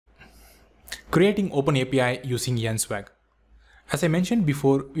Creating OpenAPI using NSwag. As I mentioned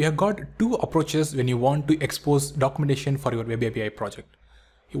before, we have got two approaches when you want to expose documentation for your web API project.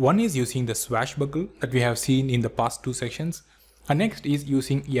 One is using the Swashbuckle that we have seen in the past two sections, and next is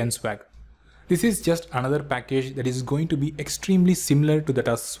using NSwag. This is just another package that is going to be extremely similar to that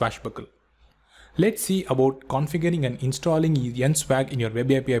of Swashbuckle. Let's see about configuring and installing NSwag in your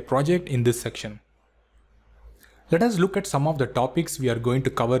web API project in this section. Let us look at some of the topics we are going to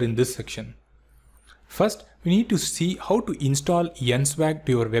cover in this section. First, we need to see how to install NSwag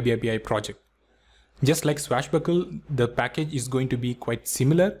to your web API project. Just like Swashbuckle, the package is going to be quite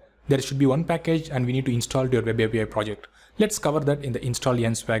similar. There should be one package and we need to install to your web API project. Let's cover that in the install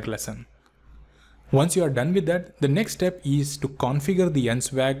NSwag lesson. Once you are done with that, the next step is to configure the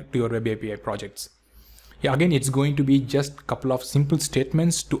NSwag to your web API projects. Again, it's going to be just a couple of simple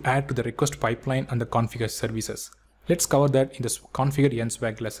statements to add to the request pipeline and the configure services. Let's cover that in the configure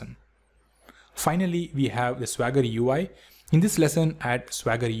NSwag lesson. Finally, we have the Swagger UI. In this lesson at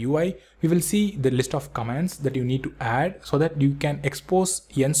Swagger UI, we will see the list of commands that you need to add so that you can expose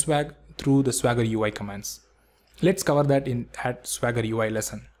NSwag through the Swagger UI commands. Let's cover that at Swagger UI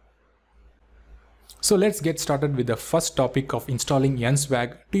lesson. So let's get started with the first topic of installing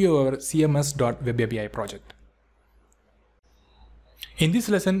NSwag to your cms.webapi project. In this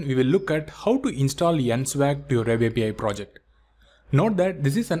lesson, we will look at how to install NSwag to your web API project. Note that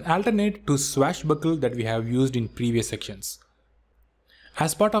this is an alternate to Swashbuckle that we have used in previous sections.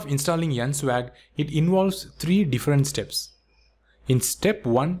 As part of installing NSwag, it involves three different steps. In step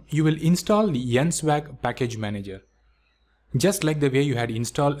 1, you will install the NSwag package manager. Just like the way you had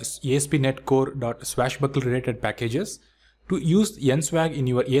installed aspnetcore.swashbuckle related packages, to use NSwag in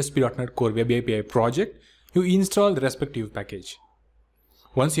your ASP.NET Core Web API project, you install the respective package.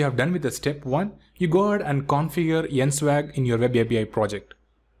 Once you have done with the step 1, you go ahead and configure NSwag in your Web API project.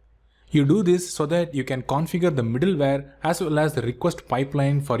 You do this so that you can configure the middleware as well as the request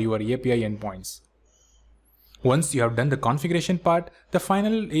pipeline for your API endpoints. Once you have done the configuration part, the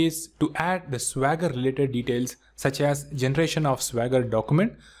final is to add the Swagger related details such as generation of Swagger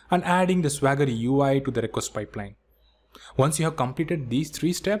document and adding the Swagger UI to the request pipeline. Once you have completed these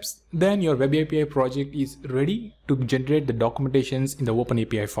three steps, then your web API project is ready to generate the documentations in the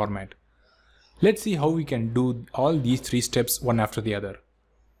OpenAPI format. Let's see how we can do all these three steps one after the other.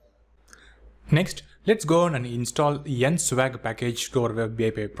 Next, let's go on and install NSwag package to our web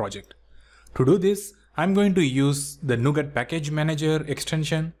API project. To do this, I'm going to use the NuGet package manager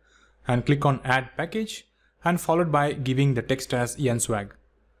extension and click on add package and followed by giving the text as NSwag.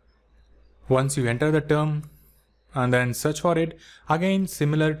 Once you enter the term and then search for it, again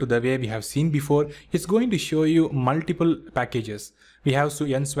similar to the way we have seen before, it's going to show you multiple packages. We have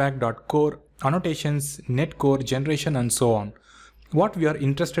nswag.core, annotations, netcore, generation and so on. What we are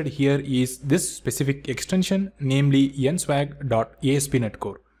interested here is this specific extension, namely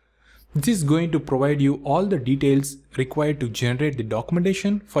nswag.aspnetcore. This is going to provide you all the details required to generate the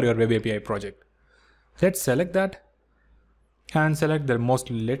documentation for your web API project. Let's select that and select the most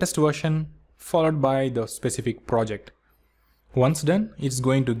latest version followed by the specific project. Once done, it's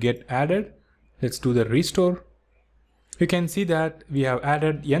going to get added. Let's do the restore. You can see that we have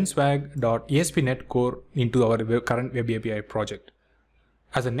added nswag.aspnetcore into our current web API project.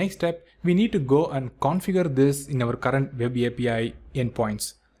 As a next step, we need to go and configure this in our current web API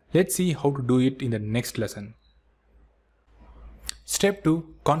endpoints. Let's see how to do it in the next lesson. Step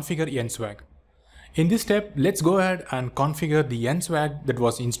 2. Configure NSwag. In this step, let's go ahead and configure the NSwag that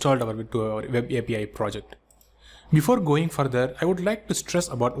was installed to our web API project. Before going further, I would like to stress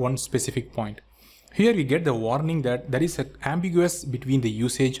about one specific point. Here we get the warning that there is an ambiguous between the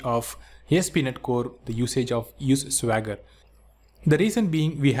usage of ASP.NET Core, the usage of Swagger. The reason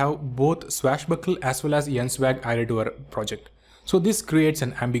being we have both Swashbuckle as well as NSwag added to our project. So this creates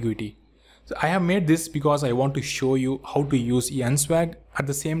an ambiguity. So I have made this because I want to show you how to use NSwag at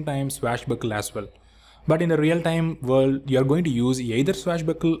the same time Swashbuckle as well. But in the real-time world, you are going to use either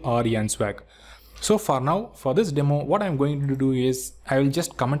Swashbuckle or NSwag. So for now, for this demo, what I'm going to do is I will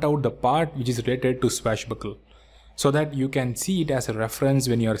just comment out the part which is related to Swashbuckle so that you can see it as a reference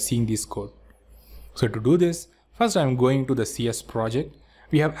when you are seeing this code. So to do this, first I'm going to the CS project.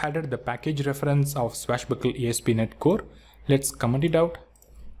 We have added the package reference of Swashbuckle ASP.NET Core. Let's comment it out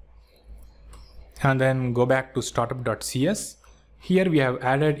and then go back to startup.cs. Here we have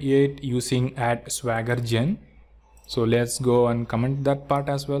added it using add swagger gen. So let's go and comment that part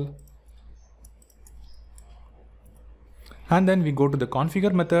as well. And then we go to the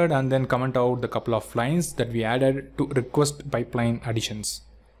configure method and then comment out the couple of lines that we added to request pipeline additions.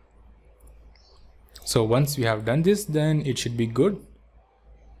 So once we have done this, then it should be good.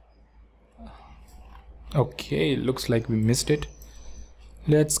 Okay, looks like we missed it.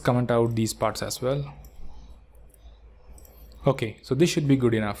 Let's comment out these parts as well. Okay, so this should be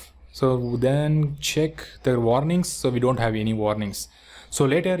good enough. So then check the warnings. So we don't have any warnings. So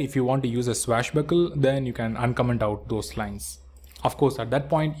later, if you want to use a swashbuckle, then you can uncomment out those lines. Of course, at that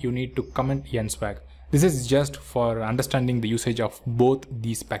point, you need to comment NSwag. This is just for understanding the usage of both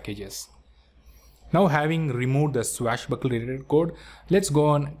these packages. Now, having removed the swashbuckle related code, let's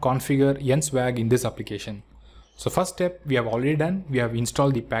go and configure NSwag in this application. So first step we have already done. We have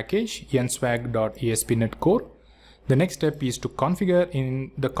installed the package nswag.aspnetcore. The next step is to configure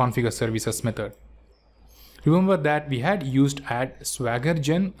in the configure services method. Remember that we had used add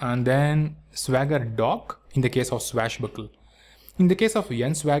swagger_gen and then swagger_doc in the case of swashbuckle. In the case of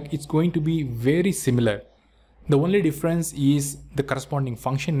NSwag, it's going to be very similar. The only difference is the corresponding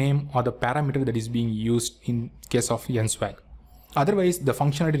function name or the parameter that is being used in case of NSwag. Otherwise, the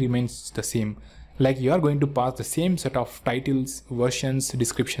functionality remains the same. Like you are going to pass the same set of titles, versions,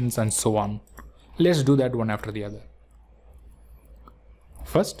 descriptions, and so on. Let's do that one after the other.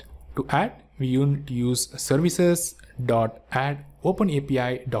 First, to add, we need to use services.add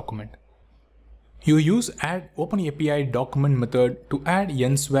OpenAPI document. You use add OpenAPI document method to add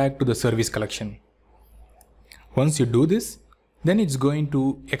NSwag to the service collection. Once you do this, then it's going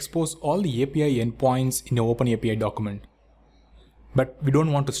to expose all the API endpoints in the OpenAPI document. But we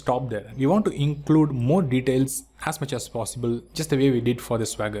don't want to stop there. We want to include more details as much as possible, just the way we did for the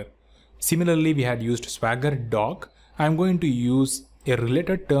Swagger. Similarly, we had used swagger_doc. I'm going to use a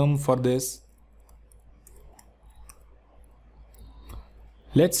related term for this.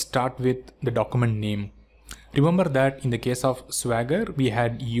 Let's start with the document name. Remember that in the case of Swagger, we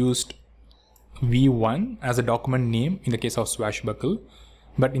had used v1 as a document name in the case of swashbuckle.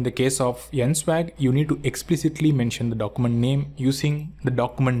 But in the case of NSwag, you need to explicitly mention the document name using the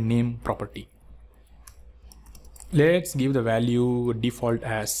document name property. Let's give the value default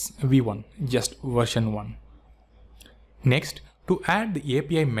as v1, just version 1. Next, to add the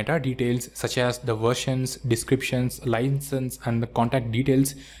API meta details such as the versions, descriptions, license, and the contact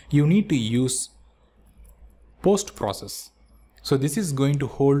details, you need to use post process. So this is going to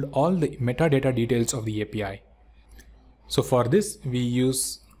hold all the metadata details of the API. So for this, we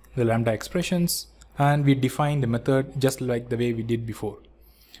use the lambda expressions and we define the method just like the way we did before.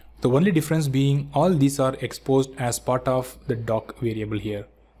 The only difference being all these are exposed as part of the doc variable here.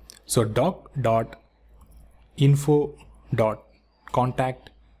 So doc.info.contact,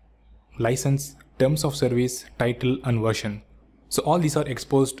 license, terms of service, title, and version. So all these are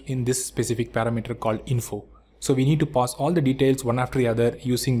exposed in this specific parameter called info. So we need to pass all the details one after the other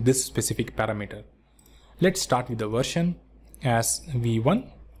using this specific parameter. Let's start with the version as v1.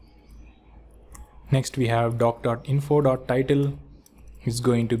 Next we have doc.info.title is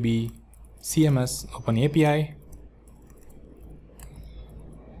going to be CMS OpenAPI.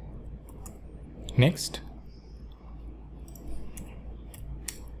 Next,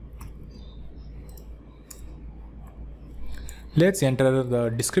 let's enter the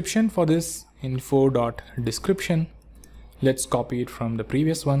description for this info.description. Let's copy it from the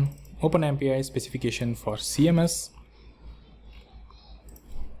previous one. OpenAPI specification for CMS.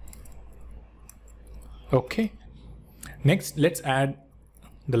 Okay. Next, let's add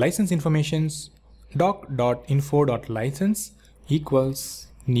the license informations. doc.info.license equals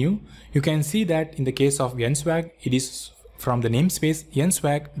new. You can see that in the case of NSwag, it is from the namespace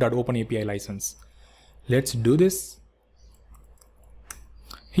nswag.openapi license. Let's do this.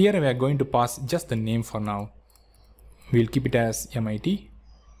 Here we are going to pass just the name for now. We'll keep it as MIT.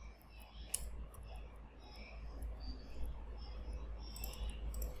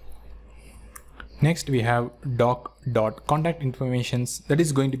 Next we have doc.contact informations that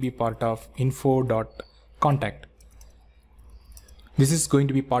is going to be part of info.contact. This is going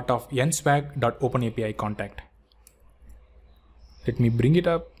to be part of nswag.openapi contact. Let me bring it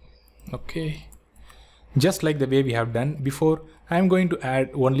up. Okay. Just like the way we have done before, I am going to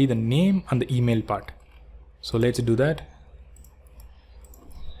add only the name and the email part. So let's do that.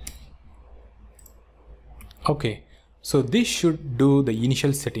 Okay, so this should do the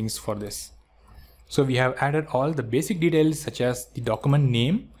initial settings for this. So we have added all the basic details such as the document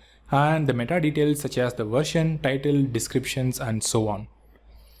name and the meta details such as the version, title, descriptions, and so on.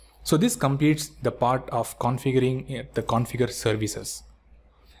 So this completes the part of configuring the configure services.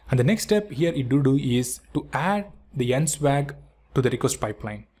 And the next step here it do is to add the NSwag to the request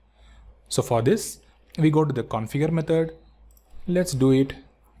pipeline. So for this, we go to the configure method. Let's do it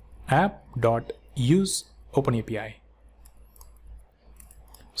app.useOpenAPI.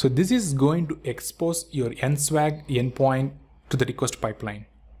 So this is going to expose your NSwag endpoint to the request pipeline.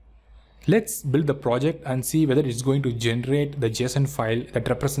 Let's build the project and see whether it's going to generate the JSON file that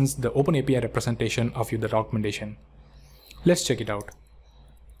represents the OpenAPI representation of the documentation. Let's check it out.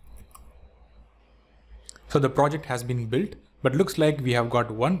 So the project has been built, but looks like we have got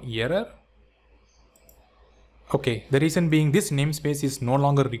one error. Okay, the reason being this namespace is no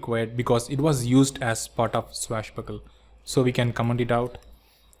longer required because it was used as part of Swashbuckle. So we can comment it out,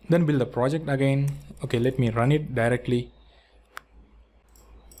 then build the project again. Okay, let me run it directly.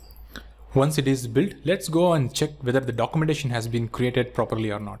 Once it is built, let's go and check whether the documentation has been created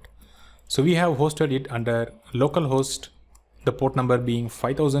properly or not. So we have hosted it under localhost, the port number being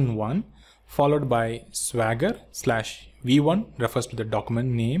 5001, followed by swagger/v1 refers to the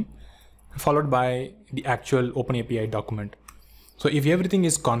document name, followed by the actual OpenAPI document. So if everything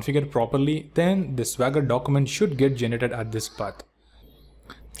is configured properly, then the Swagger document should get generated at this path.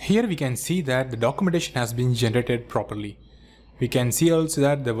 Here we can see that the documentation has been generated properly. We can see also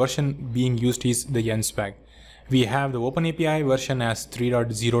that the version being used is the NSwag. We have the OpenAPI version as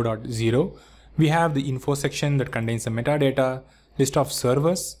 3.0.0. We have the info section that contains the metadata, list of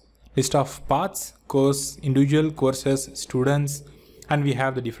servers, list of paths, course, individual courses, students, and we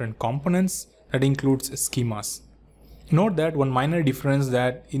have the different components that includes schemas. Note that one minor difference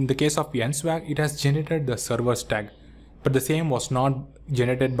that in the case of NSwag, it has generated the servers tag, but the same was not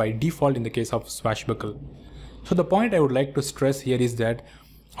generated by default in the case of Swashbuckle. So the point I would like to stress here is that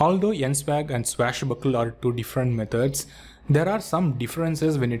although NSwag and Swashbuckle are two different methods, there are some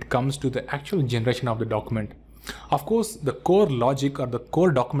differences when it comes to the actual generation of the document. Of course, the core logic or the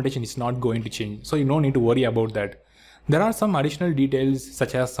core documentation is not going to change, so you don't need to worry about that. There are some additional details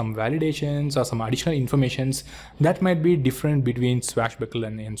such as some validations or some additional informations that might be different between Swashbuckle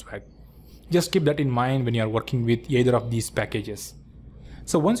and NSwag. Just keep that in mind when you are working with either of these packages.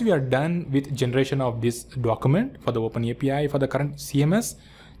 So once we are done with generation of this document for the OpenAPI for the current CMS,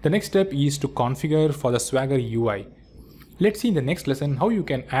 the next step is to configure for the Swagger UI. Let's see in the next lesson how you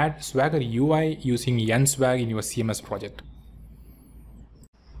can add Swagger UI using NSwag in your CMS project.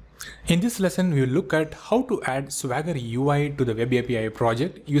 In this lesson, we will look at how to add Swagger UI to the webapi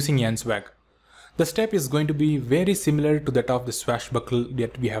project using NSwag. The step is going to be very similar to that of the Swashbuckle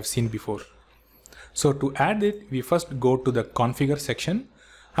that we have seen before. So to add it, we first go to the configure section,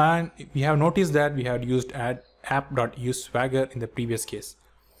 and we have noticed that we had used add app.useSwagger in the previous case.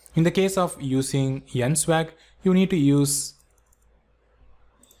 In the case of using NSwag, you need to use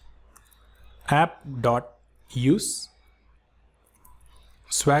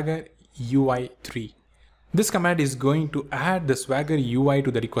app.useSwagger UI3. This command is going to add the Swagger UI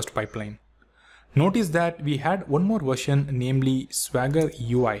to the request pipeline. Notice that we had one more version, namely Swagger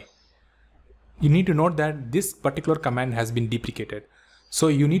UI. You need to note that this particular command has been deprecated. So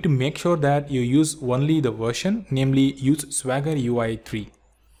you need to make sure that you use only the version, namely use Swagger UI 3.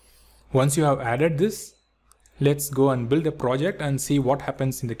 Once you have added this, let's go and build a project and see what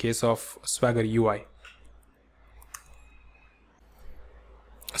happens in the case of Swagger UI.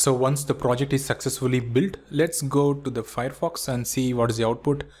 So once the project is successfully built, let's go to the Firefox and see what is the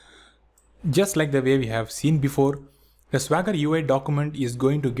output. Just like the way we have seen before, the Swagger UI document is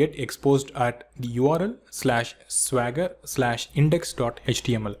going to get exposed at the URL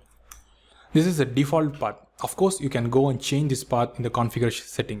 /swagger/index.html. This is the default path. Of course, you can go and change this path in the configuration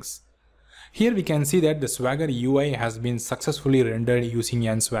settings. Here we can see that the Swagger UI has been successfully rendered using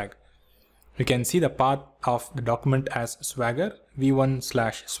NSwag. We can see the path of the document as Swagger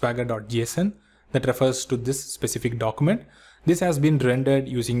v1/swagger.json that refers to this specific document. This has been rendered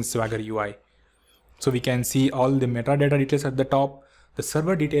using Swagger UI. So we can see all the metadata details at the top, the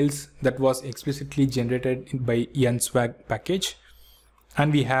server details that was explicitly generated by NSwag package,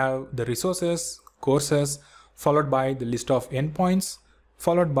 and we have the resources, courses, followed by the list of endpoints,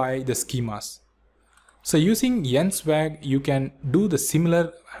 followed by the schemas. So using NSwag, you can do the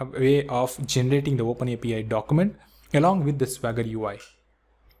similar way of generating the OpenAPI document along with the Swagger UI.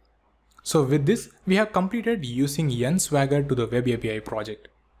 So with this, we have completed using NSwagger to the webapi project.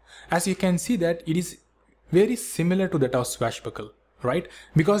 As you can see that it is very similar to that of Swashbuckle, right?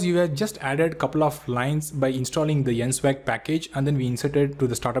 Because you have just added a couple of lines by installing the NSwag package, and then we inserted to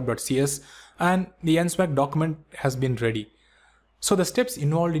the startup.cs, and the NSwag document has been ready. So the steps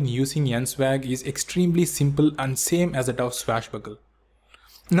involved in using NSwag is extremely simple and same as that of Swashbuckle.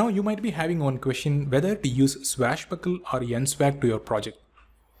 Now you might be having one question whether to use Swashbuckle or NSwag to your project.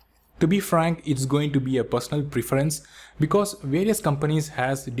 To be frank, it's going to be a personal preference because various companies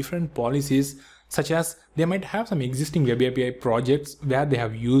has different policies, such as they might have some existing webapi projects where they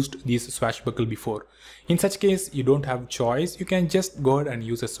have used these Swashbuckle before. In such case, you don't have choice, you can just go ahead and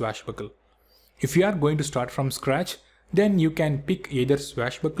use a Swashbuckle. If you are going to start from scratch, then you can pick either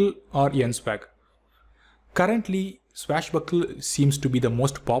Swashbuckle or NSwag. Currently, Swashbuckle seems to be the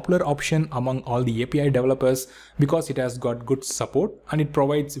most popular option among all the API developers because it has got good support and it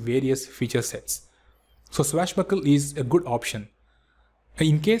provides various feature sets. So Swashbuckle is a good option.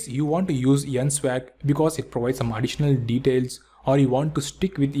 In case you want to use NSwag because it provides some additional details, or you want to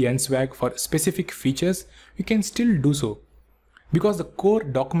stick with NSwag for specific features, you can still do so, because the core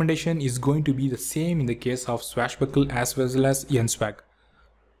documentation is going to be the same in the case of Swashbuckle as well as NSwag.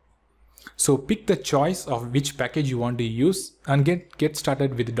 So pick the choice of which package you want to use and get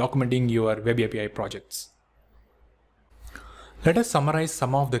started with documenting your Web API projects. Let us summarize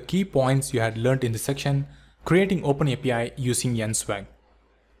some of the key points you had learned in this section, creating OpenAPI using NSwag.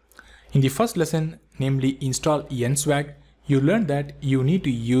 In the first lesson, namely install NSwag, you learned that you need to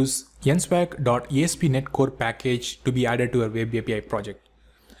use nswag.aspnetcore package to be added to your Web API project.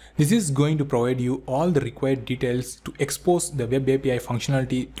 This is going to provide you all the required details to expose the Web API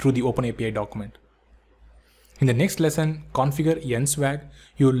functionality through the OpenAPI document. In the next lesson, configure NSwag,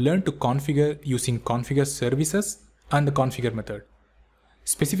 you will learn to configure using configure services and the configure method.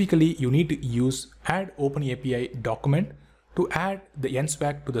 Specifically, you need to use add OpenAPI document to add the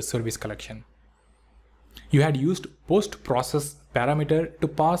NSwag to the service collection. You had used post process parameter to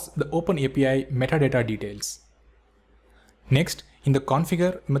pass the OpenAPI metadata details. Next, in the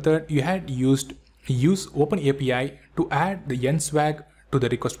configure method, you had used use OpenAPI to add the NSwag to the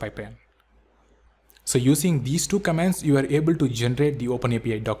request pipeline. So using these two commands, you are able to generate the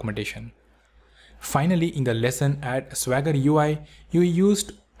OpenAPI documentation. Finally, in the lesson add Swagger UI, you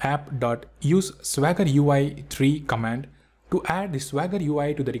used app.use Swagger UI 3 command to add the Swagger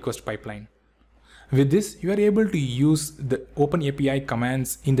UI to the request pipeline. With this, you are able to use the OpenAPI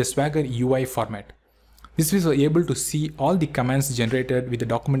commands in the Swagger UI format. This is able to see all the commands generated with the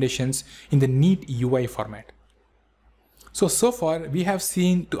documentations in the neat UI format. So far we have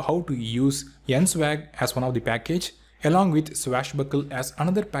seen how to use NSwag as one of the package along with Swashbuckle as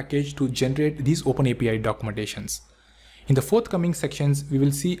another package to generate these OpenAPI documentations. In the forthcoming sections, we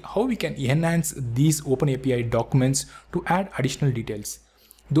will see how we can enhance these OpenAPI documents to add additional details.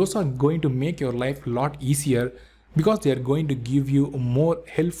 Those are going to make your life a lot easier because they are going to give you more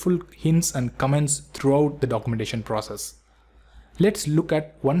helpful hints and comments throughout the documentation process. Let's look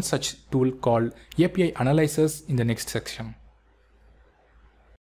at one such tool called API Analyzers in the next section.